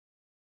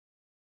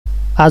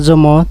आज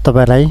म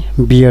तपाईलाई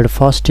B.Ed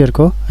फर्स्ट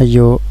इयरको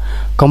यो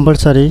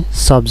compulsory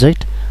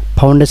subject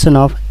foundation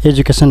of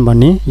education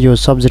भन्ने यो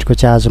सब्जेक्टको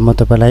चाहिँ आज म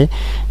तपाईलाई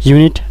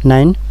युनिट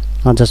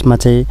 9 जसमा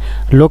चाहिँ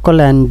local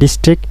and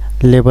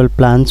district level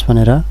plans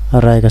भनेर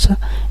रहेको छ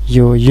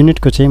यो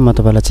युनिटको चाहिँ म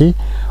तपाईलाई चाहिँ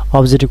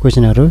अब्जेक्टिभ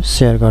क्वेशनहरु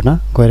शेयर गर्न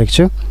गइरहेको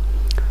छु।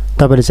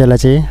 तपाईले चाहिँ यसलाई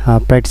चाहिँ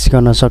प्र्याक्टिस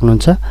गर्न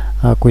सक्नुहुन्छ।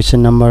 क्वेशन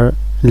नम्बर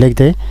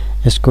लेख्दै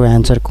यसको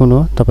आन्सर कुन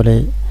हो तपाईले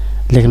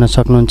लेख्न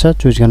सक्नुहुन्छ,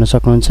 चुज गर्न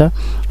सक्नुहुन्छ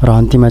र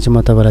अन्तिममा चाहिँ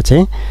म तपाईलाई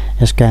चाहिँ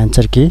यसको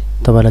आन्सर के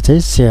तपाईलाई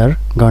चाहिँ शेयर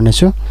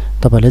गर्नेछु,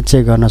 तपाईले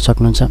चेक गर्न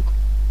सक्नुहुन्छ।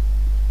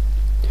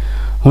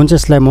 हुन्छ,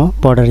 यसलाई म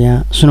पढेर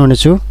यहाँ सुनाउने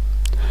छु।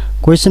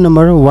 क्वेशन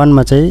नम्बर 1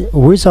 मा चाहिँ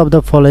which of the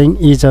following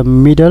is a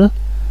middle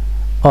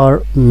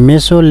और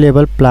मेसो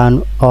level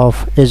plan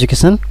of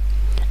education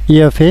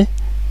EFA,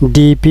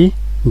 DEP,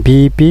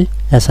 BEP,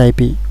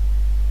 SIP।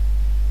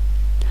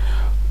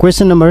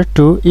 Question number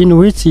 2, in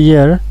which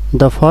year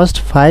the first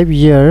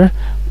 5-year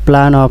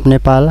plan of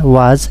Nepal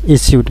was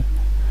issued?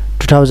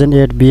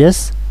 2008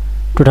 BS,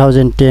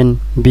 2010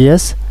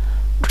 BS,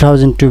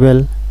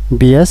 2012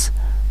 BS,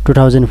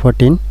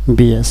 2014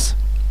 BS।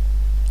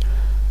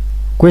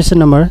 Question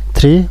number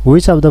 3,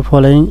 which of the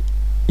following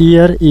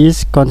year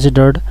is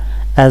considered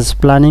as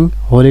planning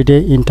holiday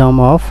in terms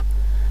of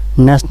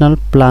national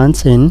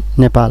plans in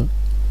Nepal?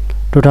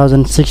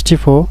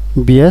 2064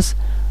 BS,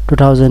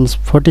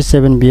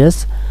 2047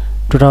 BS,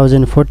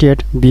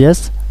 2048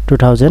 BS,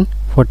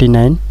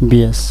 2049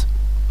 BS।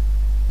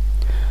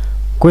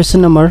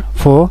 Question number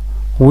 4,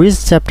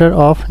 which chapter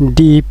of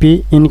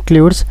DEP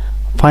includes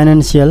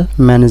financial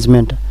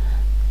management?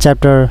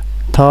 Chapter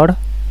 3rd,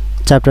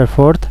 chapter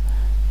 4th,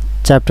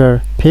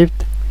 chapter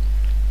 5th,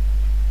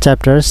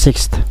 chapter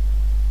 6th।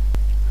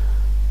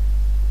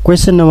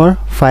 Question number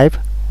 5,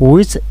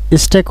 which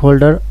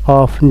stakeholder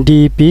of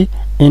DEP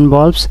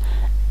involves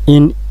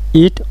in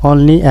it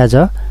only as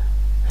a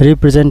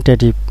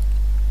representative?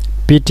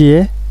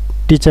 PTA,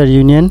 teacher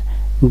union,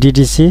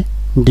 DDC,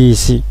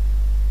 DEC।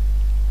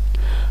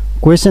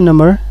 Question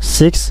number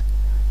 6,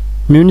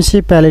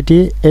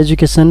 municipality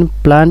education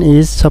plan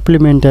is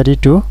supplementary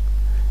to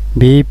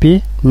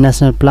BEP,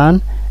 national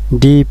plan,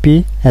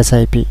 DEP,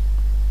 SIP।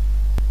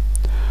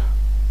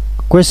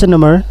 Question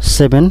number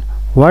 7,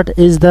 what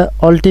is the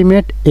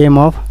ultimate aim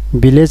of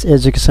village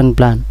education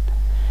plan?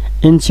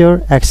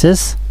 Ensure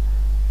access,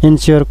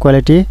 ensure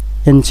quality,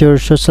 ensure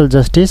social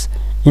justice,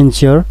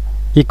 ensure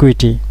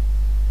equity।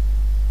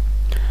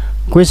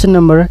 Question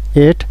number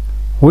 8,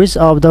 which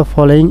of the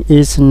following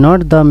is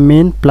not the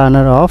main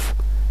planner of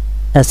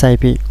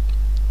SIP?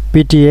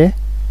 PTA,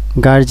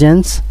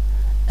 guardians,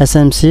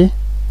 SMC,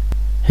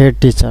 head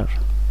teacher।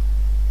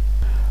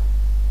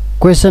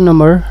 Question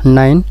number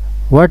 9,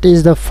 what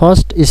is the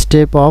first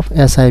step of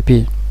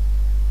SIP?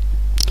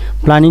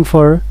 Planning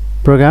for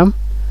program,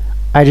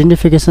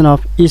 identification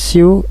of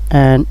issues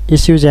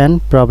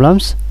and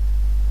problems,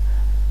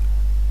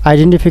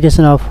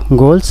 identification of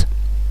goals,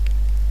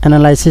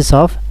 analysis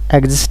of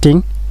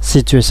existing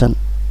situation।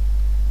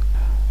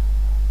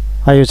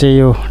 यो चाहिँ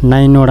यो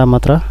 9 वटा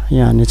मात्र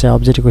यहाँ चाहिँ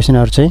objective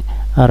क्वेशनहरु चाहिँ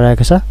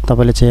रहेको छ।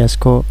 तपाईले चाहिँ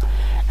यसको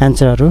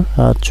आन्सरहरु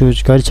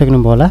चुज गरिसक्नु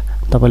भयो होला।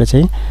 तपाईले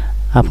चाहिँ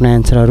आफ्नो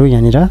आन्सरहरु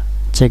यहाँनिर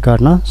चेक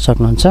गर्न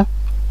सक्नुहुन्छ।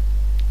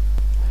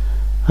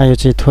 यो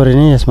चाहिँ थोरै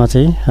नै यसमा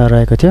चाहिँ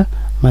रहेको थियो,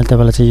 मैले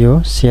तपाईलाई चाहिँ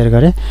यो शेयर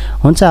गरे।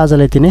 हुन्छ,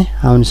 आजलाई यति नै।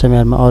 आउने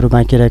समयमा अरु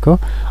बाँकी रहेको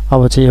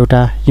अब चाहिँ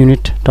एउटा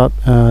युनिट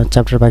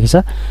च्याप्टर बाँकी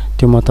छ,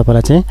 त्यो म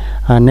तपाईलाई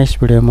चाहिँ नेक्स्ट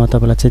भिडियोमा म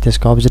तपाईलाई चाहिँ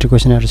त्यसको अब्जेक्टिभ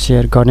क्वेशनहरु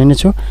शेयर गर्ने नै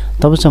छु।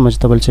 तबसम्म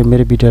चाहिँ तपाईले चाहिँ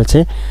मेरो भिडियोलाई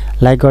चाहिँ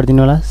लाइक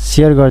गरिदिनु होला,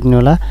 शेयर गरिदिनु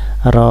होला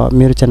र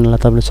मेरो च्यानललाई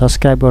तपाईले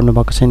सब्स्क्राइब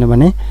गर्नुभएको छैन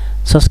भने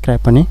सब्स्क्राइब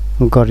पनि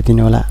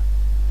गरिदिनु होला।